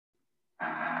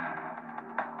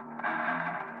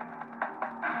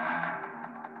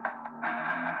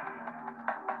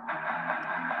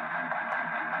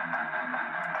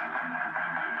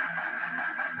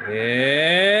It's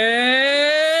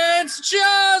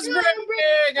Jawsbreakers!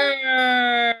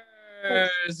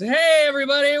 Hey,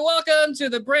 everybody. Welcome to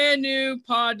the brand new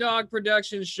Pod Dog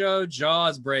production show,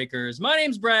 Jawsbreakers. My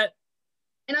name's Brett.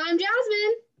 And I'm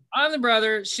Jasmine. I'm the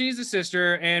brother. She's the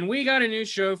sister. And we got a new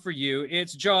show for you.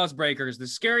 It's Jawsbreakers, the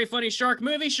scary, funny shark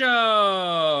movie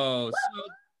show.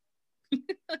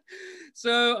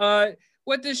 So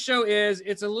what this show is,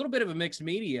 it's a little bit of a mixed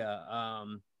media.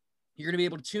 You're going to be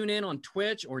able to tune in on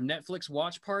Twitch or Netflix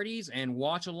watch parties and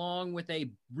watch along with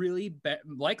a really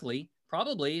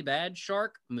probably bad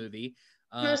shark movie.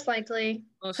 Most likely.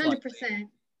 100%.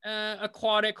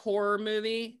 Aquatic horror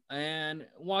movie, and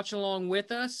watch along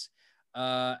with us.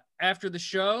 After the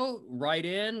show, write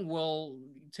in. We'll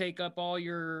soak up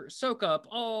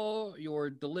all your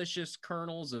delicious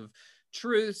kernels of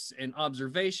truths and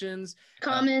observations.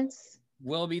 Comments.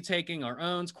 We'll be taking our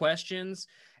own questions.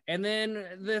 And then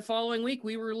the following week,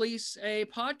 we release a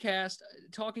podcast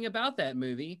talking about that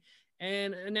movie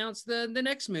and announce the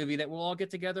next movie that we'll all get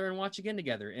together and watch again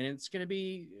together. And it's going to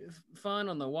be fun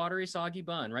on the watery, soggy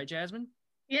bun. Right, Jasmine?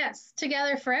 Yes.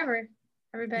 Together forever,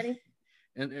 everybody.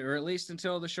 Or at least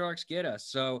until the sharks get us.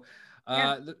 So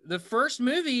the first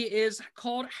movie is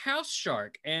called House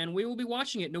Shark, and we will be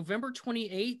watching it November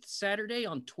 28th, Saturday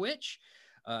on Twitch,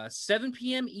 7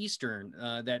 p.m. Eastern.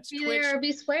 That's Be Twitch. there or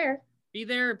be square. Be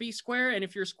there, be square, and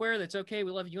if you're square, that's okay.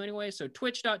 We love you anyway. So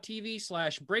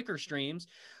twitch.tv/breakerstreams.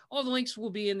 All the links will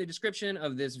be in the description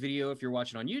of this video if you're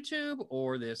watching on YouTube,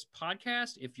 or this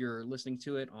podcast if you're listening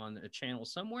to it on a channel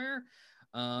somewhere.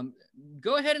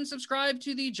 Go ahead and subscribe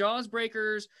to the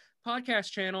Jawsbreakers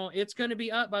podcast channel. It's going to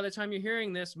be up by the time you're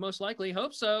hearing this, most likely.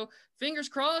 Hope so. Fingers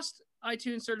crossed.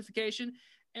 iTunes certification.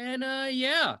 And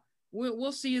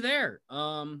we'll see you there.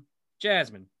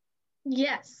 Jasmine.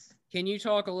 Yes. Can you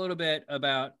talk a little bit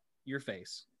about your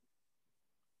face?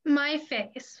 My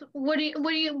face. What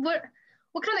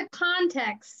kind of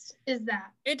context is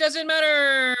that? It doesn't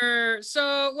matter.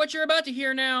 So what you're about to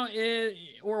hear now is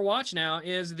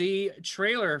the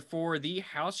trailer for the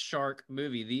House Shark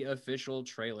movie, the official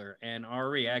trailer, and our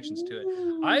reactions to it.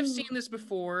 I've seen this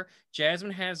before.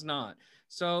 Jasmine has not.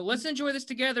 So let's enjoy this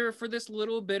together for this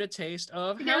little bit of taste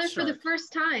of House Shark. For the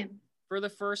first time. For the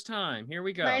first time. Here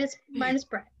we go. Minus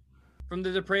Brett. From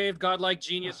the depraved, godlike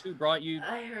genius who brought you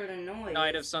I heard a noise.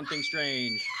 Night of Something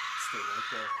Strange. Stay right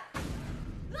there.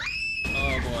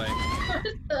 Oh boy. What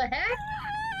the heck?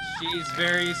 She's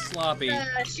very sloppy.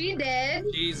 She did.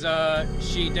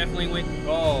 She definitely went.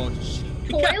 Oh, she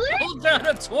Toilet? got pulled down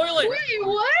a toilet. Wait,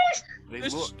 what?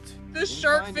 The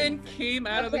shark fin came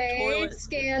out of the toilet.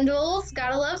 Scandals.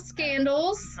 Gotta love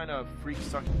scandals. Kind of freak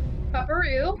suck.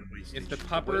 Pupperoo. If the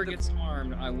pupper gets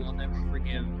harmed, I will never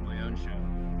forgive my own show.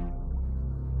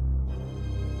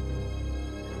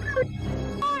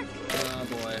 Oh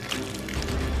boy.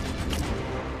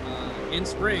 In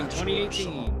spring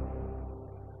 2018,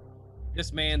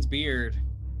 this man's beard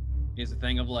is a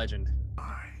thing of legend.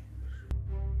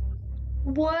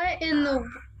 What in the...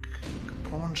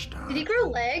 Porn star. Did he grow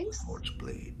legs?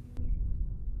 Bleed.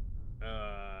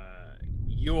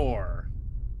 You're...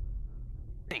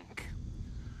 Think.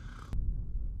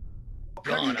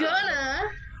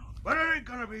 Gonna. But it ain't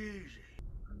gonna be easy.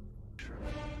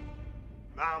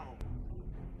 Mama.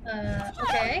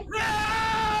 Okay.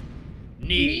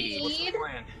 Need.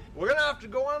 We're gonna have to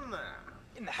go in there.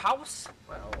 In the house?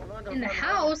 Well, we're not gonna In the find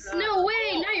house? out. No way,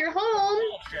 now you're home.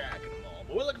 Shack and all,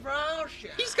 but we're looking for a house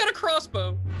shack. He's got a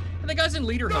crossbow. And the guy's in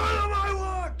leader None hunt. of my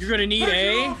watch! You're gonna need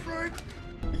a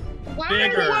Why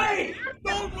bigger Wait!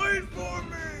 Don't wait for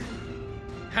me!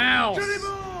 house. City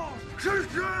balls! City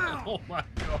down! Oh my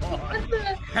god. What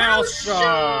the House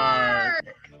shark.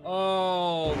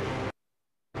 Oh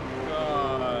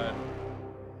god.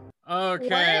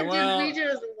 Okay, What well, did we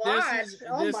just watch?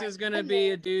 this is gonna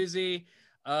be a doozy.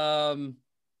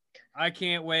 I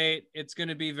can't wait. It's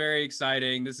gonna be very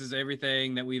exciting. This is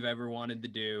everything that we've ever wanted to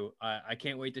do. I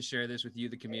can't wait to share this with you,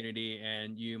 the community,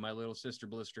 and you, my little sister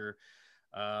Blister.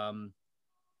 I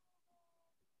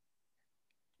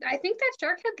think that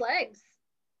shark had legs.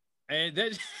 And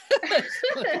that,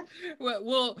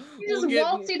 we'll He just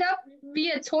waltzed it up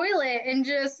via toilet and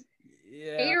just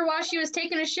ate her while she was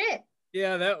taking a shit.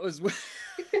 Yeah, that was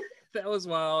that was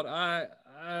wild. I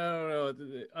don't know.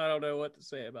 I don't know what to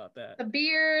say about that. The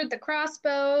beard, the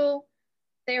crossbow,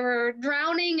 they were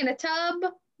drowning in a tub.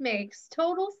 Makes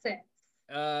total sense.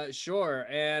 Sure,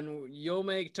 and you'll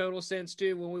make total sense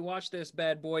too when we watch this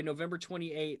bad boy November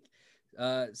 28th,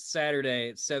 Saturday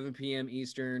at 7 p.m.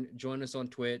 Eastern. Join us on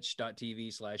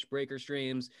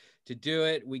twitch.tv/breakerstreams to do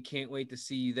it. We can't wait to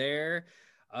see you there.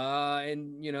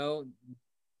 And, you know,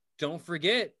 don't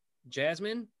forget,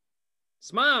 Jasmine,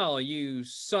 Smile, you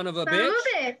son of a Son of bitch.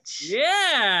 a bitch.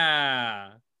 Yeah.